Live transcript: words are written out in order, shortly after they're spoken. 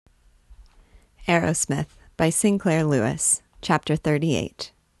Aerosmith by Sinclair Lewis, Chapter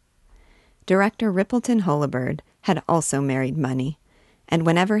 38. Director Rippleton Holabird had also married money, and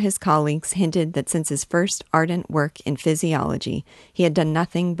whenever his colleagues hinted that since his first ardent work in physiology he had done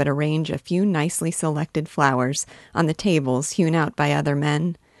nothing but arrange a few nicely selected flowers on the tables hewn out by other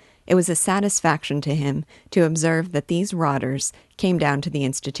men, it was a satisfaction to him to observe that these rotters came down to the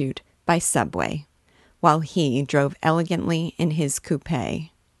Institute by subway, while he drove elegantly in his coupe.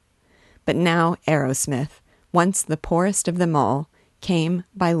 But now Aerosmith, once the poorest of them all, came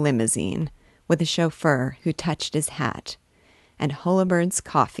by limousine, with a chauffeur who touched his hat, and Holabird's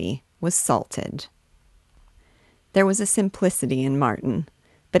coffee was salted. There was a simplicity in Martin,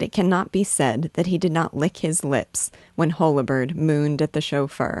 but it cannot be said that he did not lick his lips when Holabird mooned at the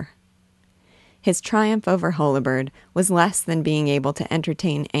chauffeur. His triumph over Holabird was less than being able to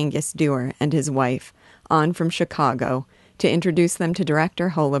entertain Angus Dewar and his wife, on from Chicago, to introduce them to Director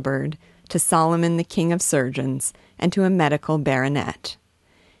Holabird, to Solomon the King of Surgeons, and to a medical baronet.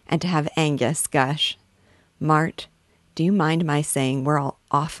 And to have Angus gush, "Mart, do you mind my saying we're all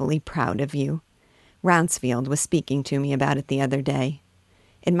awfully proud of you? Rounsfield was speaking to me about it the other day.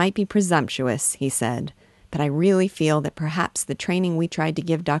 It might be presumptuous," he said, "but I really feel that perhaps the training we tried to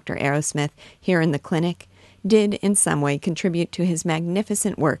give Dr. Aerosmith here in the clinic did in some way contribute to his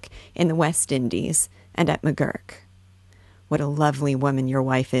magnificent work in the West Indies and at McGurk. What a lovely woman your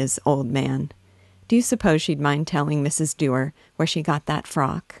wife is, old man. Do you suppose she'd mind telling Mrs. Dewar where she got that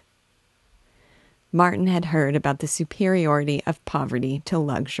frock?" Martin had heard about the superiority of poverty to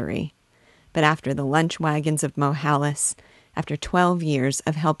luxury, but after the lunch wagons of Mohalis, after 12 years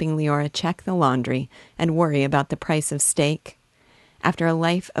of helping Leora check the laundry and worry about the price of steak, after a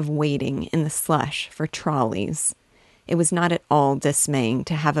life of waiting in the slush for trolleys, it was not at all dismaying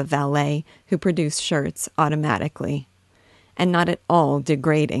to have a valet who produced shirts automatically, and not at all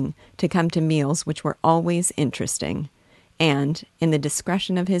degrading to come to meals which were always interesting, and, in the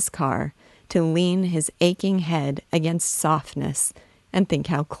discretion of his car, to lean his aching head against softness and think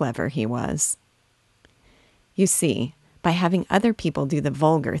how clever he was. You see, by having other people do the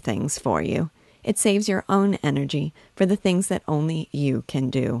vulgar things for you, it saves your own energy for the things that only you can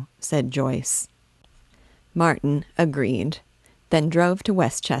do, said Joyce. Martin agreed, then drove to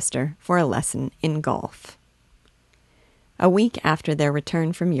Westchester for a lesson in golf. A week after their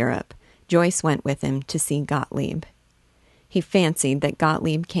return from Europe, Joyce went with him to see Gottlieb. He fancied that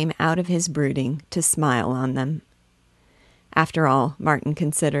Gottlieb came out of his brooding to smile on them. After all, Martin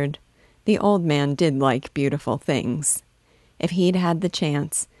considered, the old man did like beautiful things. If he'd had the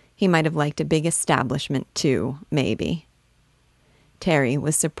chance, he might have liked a big establishment too, maybe. Terry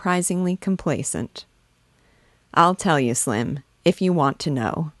was surprisingly complacent. "I'll tell you, Slim, if you want to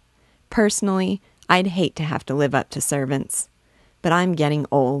know. Personally, I'd hate to have to live up to servants, but I'm getting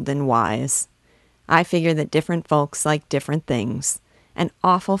old and wise. I figure that different folks like different things, and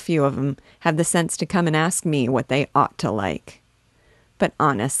awful few of 'em have the sense to come and ask me what they ought to like. But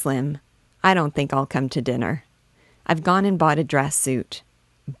honest, Slim, I don't think I'll come to dinner. I've gone and bought a dress suit.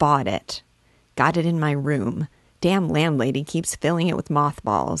 Bought it. Got it in my room. Damn landlady keeps filling it with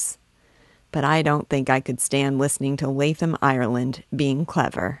mothballs. But I don't think I could stand listening to Latham Ireland being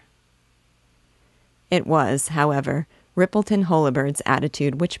clever." It was, however, Rippleton Holabird's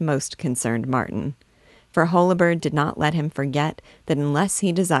attitude which most concerned Martin, for Holabird did not let him forget that unless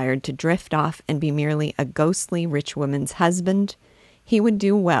he desired to drift off and be merely a ghostly rich woman's husband, he would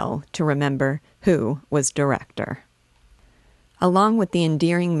do well to remember who was director. Along with the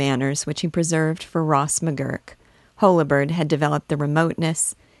endearing manners which he preserved for Ross McGurk, Holabird had developed the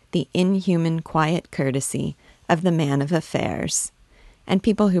remoteness, the inhuman quiet courtesy of the man of affairs, and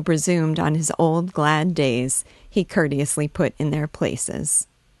people who presumed on his old glad days he courteously put in their places.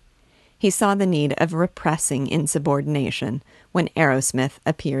 He saw the need of repressing insubordination when Aerosmith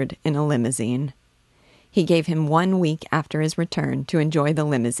appeared in a limousine. He gave him 1 week after his return to enjoy the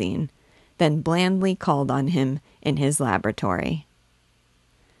limousine, then blandly called on him in his laboratory.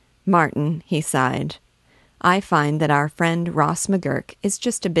 "Martin," he sighed, "I find that our friend Ross McGurk is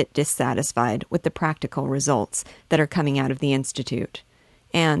just a bit dissatisfied with the practical results that are coming out of the Institute,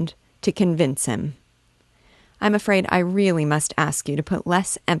 and, to convince him, I'm afraid I really must ask you to put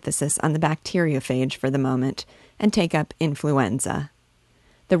less emphasis on the bacteriophage for the moment and take up influenza.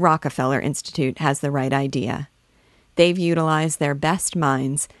 The Rockefeller Institute has the right idea. They've utilized their best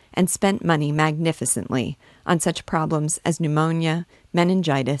minds and spent money magnificently on such problems as pneumonia,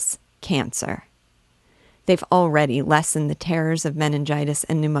 meningitis, cancer. They've already lessened the terrors of meningitis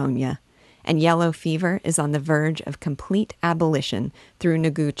and pneumonia, and yellow fever is on the verge of complete abolition through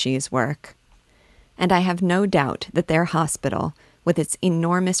Noguchi's work. And I have no doubt that their hospital, with its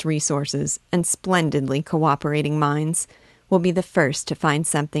enormous resources and splendidly cooperating minds, will be the first to find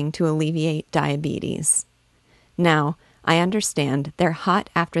something to alleviate diabetes. Now, I understand they're hot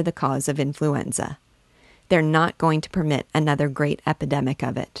after the cause of influenza. They're not going to permit another great epidemic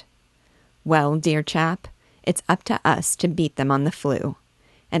of it. Well, dear chap, it's up to us to beat them on the flu,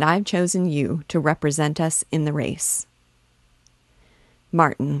 and I've chosen you to represent us in the race.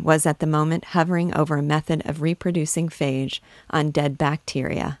 Martin was at the moment hovering over a method of reproducing phage on dead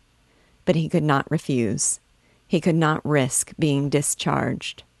bacteria, but he could not refuse. He could not risk being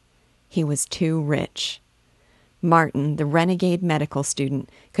discharged. He was too rich. Martin, the renegade medical student,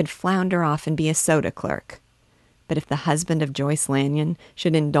 could flounder off and be a soda clerk. But if the husband of Joyce Lanyon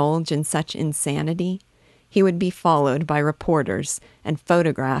should indulge in such insanity, he would be followed by reporters and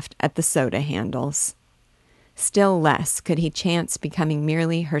photographed at the soda handles. Still less could he chance becoming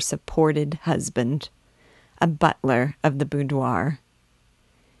merely her supported husband, a butler of the boudoir.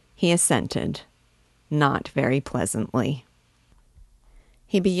 He assented, not very pleasantly.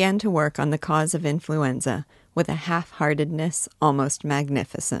 He began to work on the cause of influenza with a half-heartedness almost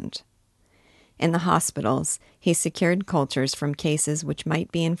magnificent. In the hospitals, he secured cultures from cases which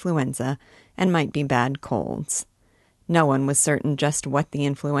might be influenza and might be bad colds. No one was certain just what the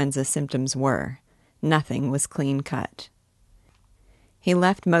influenza symptoms were. Nothing was clean-cut. He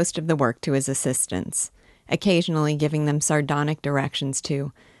left most of the work to his assistants, occasionally giving them sardonic directions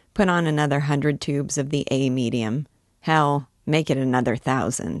to put on another 100 tubes of the A medium. Hell, make it another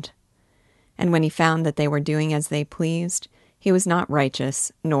 1,000. And when he found that they were doing as they pleased, he was not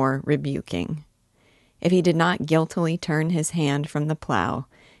righteous nor rebuking. If he did not guiltily turn his hand from the plow,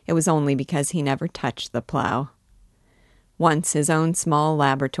 it was only because he never touched the plow. Once his own small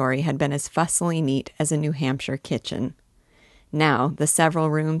laboratory had been as fussily neat as a New Hampshire kitchen. Now the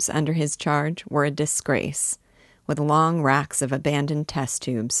several rooms under his charge were a disgrace, with long racks of abandoned test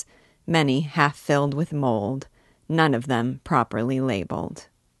tubes, many half filled with mold, none of them properly labeled.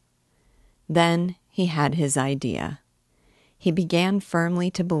 Then he had his idea. He began firmly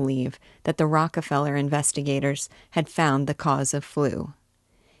to believe that the Rockefeller investigators had found the cause of flu.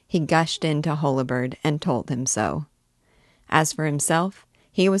 He gushed into Holabird and told him so. As for himself,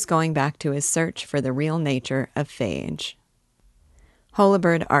 he was going back to his search for the real nature of phage.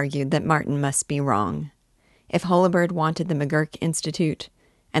 Holabird argued that Martin must be wrong. If Holabird wanted the McGurk Institute,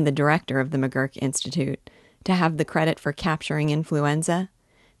 and the director of the McGurk Institute, to have the credit for capturing influenza,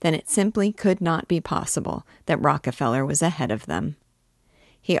 then it simply could not be possible that Rockefeller was ahead of them.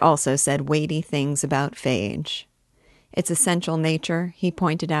 He also said weighty things about phage. Its essential nature, he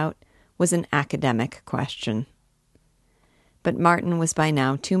pointed out, was an academic question. But Martin was by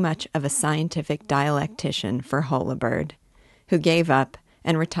now too much of a scientific dialectician for Holabird, who gave up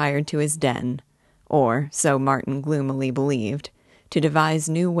and retired to his den, or, so Martin gloomily believed, to devise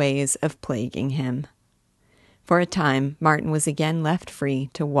new ways of plaguing him. For a time, Martin was again left free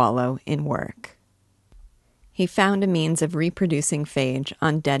to wallow in work. He found a means of reproducing phage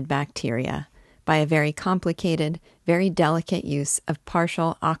on dead bacteria by a very complicated, very delicate use of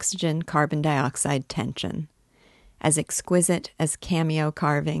partial oxygen-carbon dioxide tension, as exquisite as cameo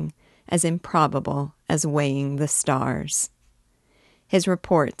carving, as improbable as weighing the stars. His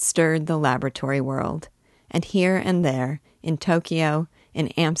report stirred the laboratory world, and here and there, in Tokyo, in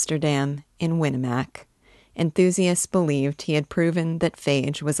Amsterdam, in Winnemac, enthusiasts believed he had proven that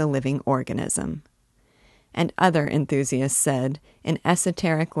phage was a living organism. And other enthusiasts said, in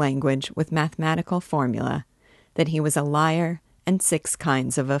esoteric language with mathematical formula, that he was a liar and 6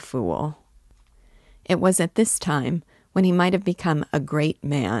 kinds of a fool. It was at this time, when he might have become a great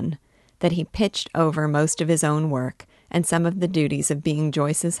man, that he pitched over most of his own work and some of the duties of being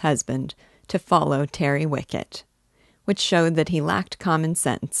Joyce's husband to follow Terry Wickett, which showed that he lacked common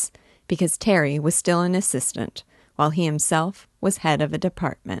sense, because Terry was still an assistant, while he himself was head of a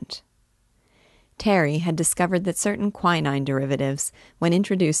department. Terry had discovered that certain quinine derivatives, when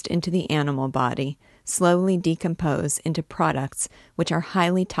introduced into the animal body, slowly decompose into products which are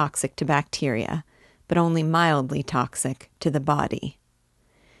highly toxic to bacteria, but only mildly toxic to the body.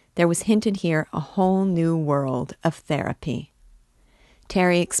 There was hinted here a whole new world of therapy.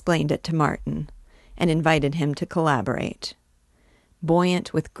 Terry explained it to Martin, and invited him to collaborate.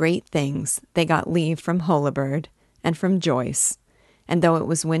 Buoyant with great things, they got leave from Holabird and from Joyce, and though it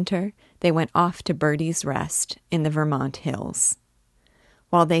was winter, they went off to Birdie's Rest in the Vermont hills.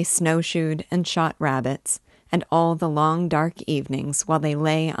 While they snowshoed and shot rabbits, and all the long dark evenings while they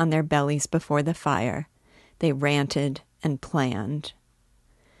lay on their bellies before the fire, they ranted and planned.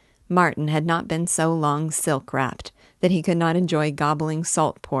 Martin had not been so long silk-wrapped that he could not enjoy gobbling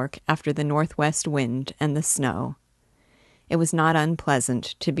salt pork after the northwest wind and the snow. it was not unpleasant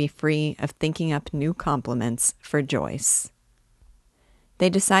to be free of thinking up new compliments for Joyce. They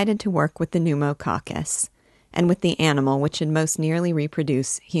decided to work with the pneumococcus, and with the animal which should most nearly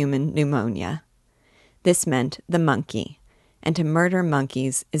reproduce human pneumonia. This meant the monkey, and to murder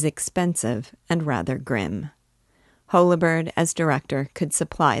monkeys is expensive and rather grim. Holabird, as director, could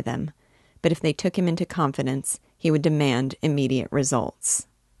supply them, but if they took him into confidence, he would demand immediate results.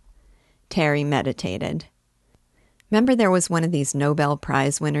 Terry meditated. Remember there was one of these Nobel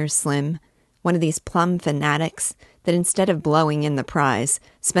Prize winners, Slim? One of these plum fanatics that instead of blowing in the prize,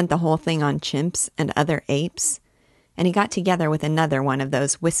 spent the whole thing on chimps and other apes? And he got together with another one of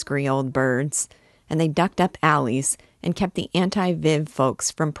those whiskery old birds, and they ducked up alleys and kept the anti-Viv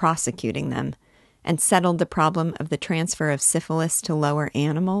folks from prosecuting them, and settled the problem of the transfer of syphilis to lower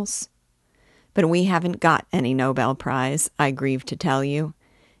animals. But we haven't got any Nobel Prize, I grieve to tell you,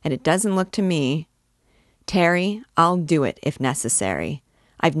 and it doesn't look to me. Terry, I'll do it if necessary.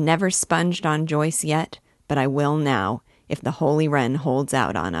 I've never sponged on Joyce yet, but I will now, if the Holy Wren holds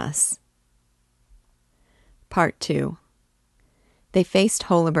out on us. Part 2. They faced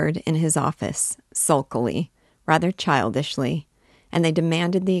Holabird in his office, sulkily, rather childishly, and they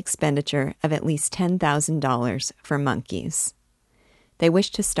demanded the expenditure of at least $10,000 for monkeys. They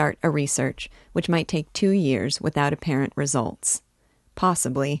wished to start a research which might take 2 years without apparent results,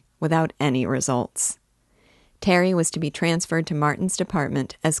 possibly without any results. Terry was to be transferred to Martin's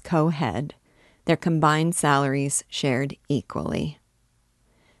department as co-head, their combined salaries shared equally.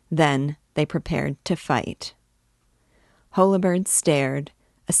 Then they prepared to fight. Holabird stared,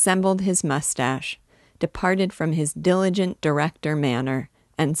 assembled his mustache, departed from his diligent director manner,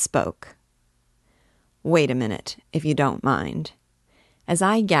 and spoke. Wait a minute, if you don't mind. As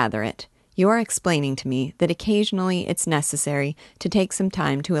I gather it, you are explaining to me that occasionally it's necessary to take some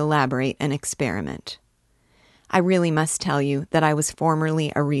time to elaborate an experiment. I really must tell you that I was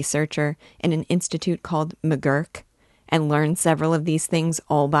formerly a researcher in an institute called McGurk, and learned several of these things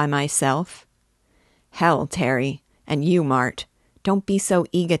all by myself. Hell, Terry, and you, Mart, don't be so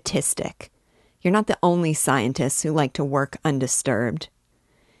egotistic. You're not the only scientists who like to work undisturbed.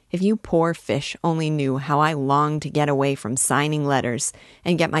 If you poor fish only knew how I long to get away from signing letters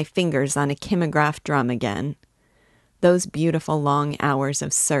and get my fingers on a kymograph drum again. Those beautiful long hours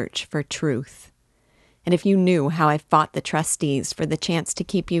of search for truth. And if you knew how I fought the trustees for the chance to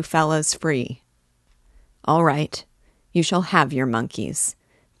keep you fellows free. All right, you shall have your monkeys.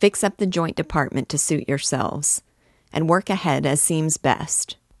 Fix up the joint department to suit yourselves, and work ahead as seems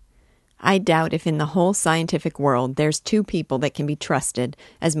best. I doubt if in the whole scientific world there's 2 people that can be trusted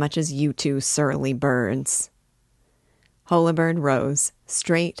as much as you 2 surly birds. Holabird rose,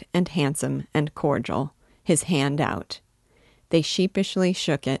 straight and handsome and cordial, his hand out. They sheepishly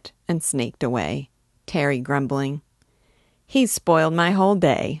shook it and snaked away, Terry grumbling. He's spoiled my whole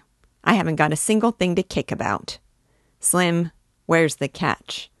day. I haven't got a single thing to kick about. Slim, where's the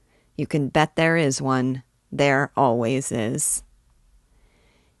catch? You can bet there is one. There always is.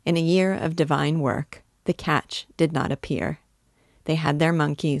 In a year of divine work, the catch did not appear. They had their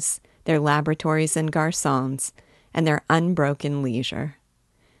monkeys, their laboratories and garçons, and their unbroken leisure.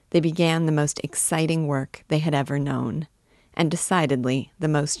 They began the most exciting work they had ever known, and decidedly the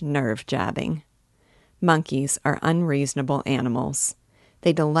most nerve-jabbing. Monkeys are unreasonable animals.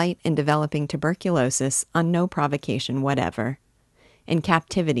 They delight in developing tuberculosis on no provocation whatever. In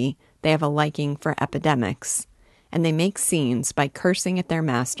captivity, they have a liking for epidemics, and they make scenes by cursing at their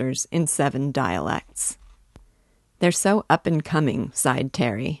masters in 7 dialects. They're so up-and-coming, sighed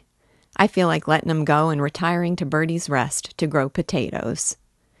Terry. I feel like letting 'em go and retiring to Birdie's Rest to grow potatoes.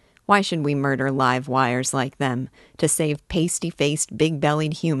 Why should we murder live wires like them to save pasty-faced,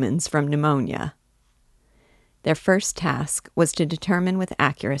 big-bellied humans from pneumonia? Their first task was to determine with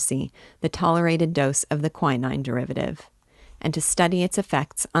accuracy the tolerated dose of the quinine derivative, and to study its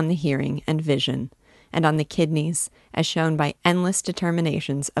effects on the hearing and vision, and on the kidneys, as shown by endless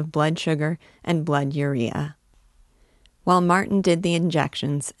determinations of blood sugar and blood urea. While Martin did the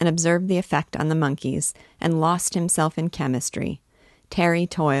injections and observed the effect on the monkeys and lost himself in chemistry, Terry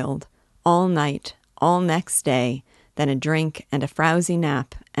toiled, all night, all next day, then a drink and a frowsy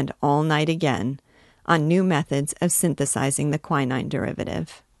nap, and all night again, on new methods of synthesizing the quinine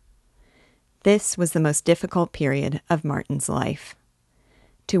derivative. This was the most difficult period of Martin's life.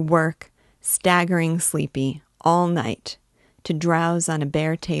 To work, staggering sleepy, all night, to drowse on a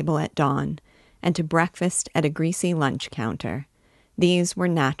bare table at dawn, and to breakfast at a greasy lunch counter. These were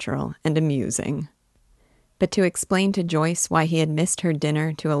natural and amusing. But to explain to Joyce why he had missed her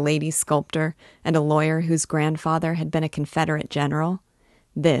dinner to a lady sculptor and a lawyer whose grandfather had been a Confederate general,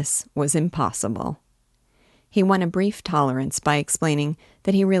 this was impossible. He won a brief tolerance by explaining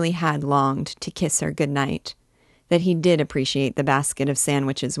that he really had longed to kiss her goodnight, that he did appreciate the basket of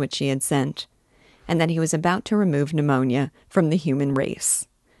sandwiches which she had sent, and that he was about to remove pneumonia from the human race,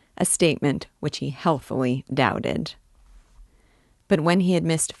 a statement which he healthily doubted. But when he had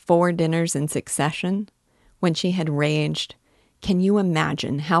missed 4 dinners in succession, when she had raged, can you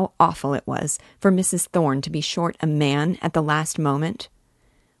imagine how awful it was for Mrs. Thorne to be short a man at the last moment?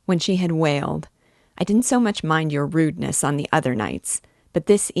 When she had wailed, I didn't so much mind your rudeness on the other nights, but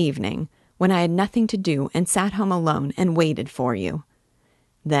this evening, when I had nothing to do and sat home alone and waited for you.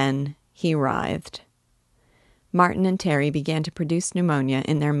 Then he writhed. Martin and Terry began to produce pneumonia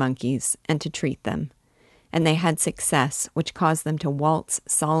in their monkeys and to treat them, and they had success which caused them to waltz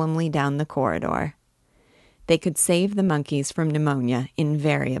solemnly down the corridor. They could save the monkeys from pneumonia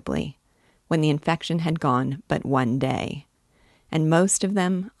invariably, when the infection had gone but 1 day, and most of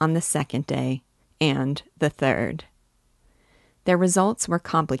them on the 2nd day and the 3rd. Their results were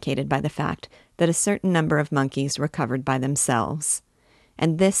complicated by the fact that a certain number of monkeys recovered by themselves,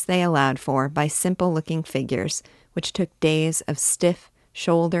 and this they allowed for by simple-looking figures which took days of stiff,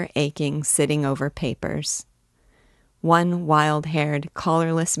 shoulder-aching sitting over papers. One wild-haired,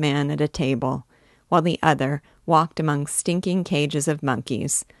 collarless man at a table, while the other walked among stinking cages of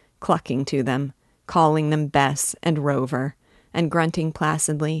monkeys, clucking to them, calling them Bess and Rover, and grunting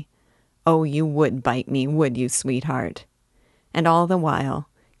placidly, "Oh, you would bite me, would you, sweetheart?" And all the while,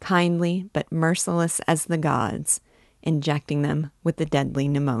 kindly but merciless as the gods, injecting them with the deadly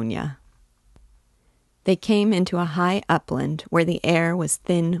pneumonia. They came into a high upland where the air was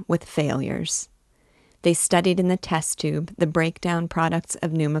thin with failures. They studied in the test tube the breakdown products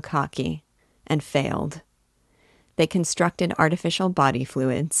of pneumococci, and failed. They constructed artificial body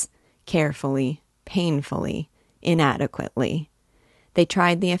fluids, carefully, painfully, inadequately. They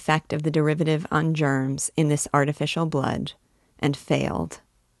tried the effect of the derivative on germs in this artificial blood, and failed.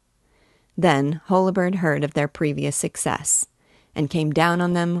 Then Holabird heard of their previous success, and came down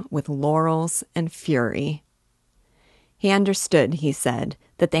on them with laurels and fury. He understood, he said,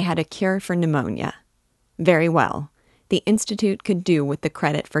 that they had a cure for pneumonia. Very well. The Institute could do with the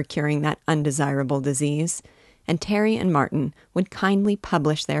credit for curing that undesirable disease, and Terry and Martin would kindly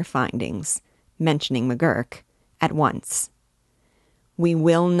publish their findings, mentioning McGurk, at once. "We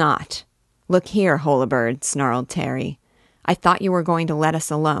will not. Look here, Holabird," snarled Terry. "I thought you were going to let us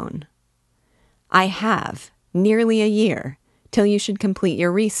alone." "I have, nearly a year, till you should complete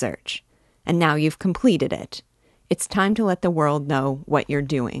your research, and now you've completed it. It's time to let the world know what you're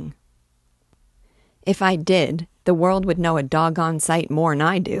doing." "If I did, the world would know a doggone sight more'n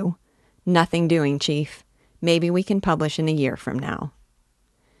I do. Nothing doing, Chief. Maybe we can publish in a year from now."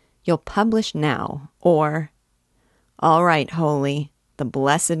 "You'll publish now, or—" "All right, Holy. The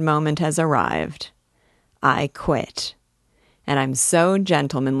blessed moment has arrived. I quit. And I'm so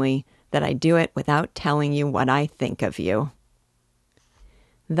gentlemanly that I do it without telling you what I think of you."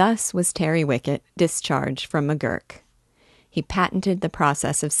 Thus was Terry Wickett discharged from McGurk. He patented the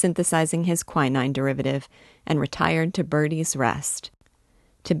process of synthesizing his quinine derivative and retired to Birdie's Rest,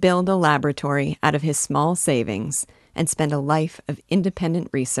 to build a laboratory out of his small savings and spend a life of independent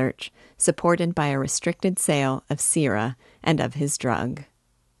research supported by a restricted sale of Syrah and of his drug.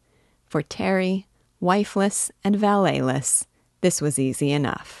 For Terry, wifeless and valetless, this was easy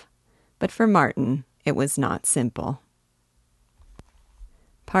enough. But for Martin, it was not simple.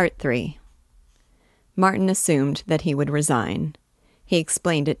 Part 3. Martin assumed that he would resign. He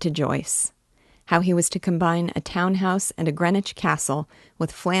explained it to Joyce. How he was to combine a townhouse and a Greenwich castle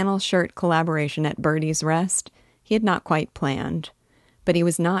with flannel shirt collaboration at Birdie's Rest, he had not quite planned. But he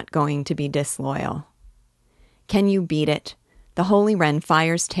was not going to be disloyal. "Can you beat it? The Holy Wren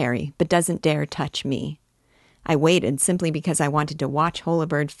fires Terry, but doesn't dare touch me. I waited simply because I wanted to watch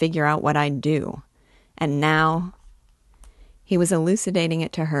Holabird figure out what I'd do. And now—" He was elucidating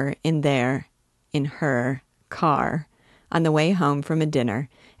it to her in her car, on the way home from a dinner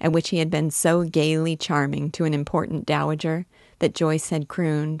at which he had been so gaily charming to an important dowager that Joyce had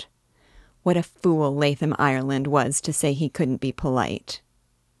crooned, "What a fool Latham Ireland was to say he couldn't be polite."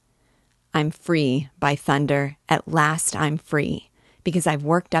 "I'm free, by thunder. At last I'm free, because I've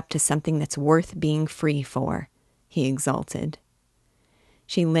worked up to something that's worth being free for," he exulted.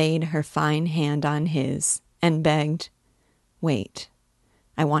 She laid her fine hand on his and begged, "Wait.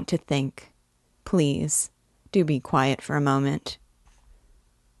 I want to think. Please, do be quiet for a moment."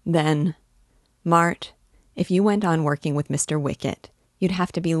 Then, "Mart, if you went on working with Mr. Wickett, you'd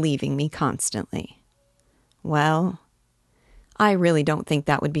have to be leaving me constantly." "Well, I really don't think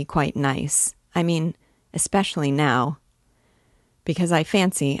that would be quite nice. I mean, especially now, because I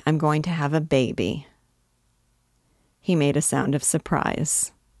fancy I'm going to have a baby." He made a sound of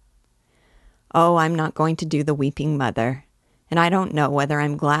surprise. Oh, I'm not going to do the weeping mother, and I don't know whether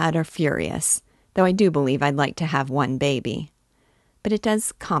I'm glad or furious, though I do believe I'd like to have one baby. But it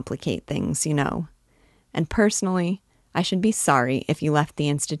does complicate things, you know. And personally, I should be sorry if you left the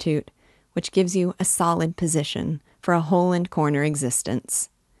Institute, which gives you a solid position for a hole-and-corner existence.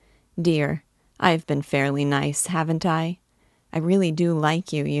 Dear, I've been fairly nice, haven't I? I really do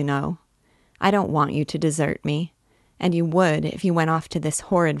like you, you know. I don't want you to desert me, and you would if you went off to this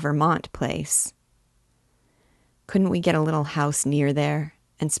horrid Vermont place. Couldn't we get a little house near there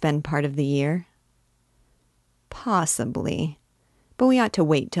and spend part of the year? Possibly, but we ought to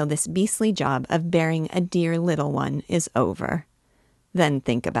wait till this beastly job of bearing a dear little one is over. Then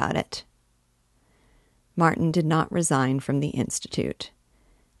think about it. Martin did not resign from the Institute,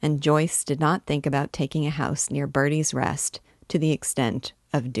 and Joyce did not think about taking a house near Bertie's Rest to the extent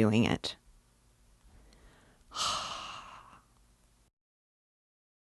of doing it.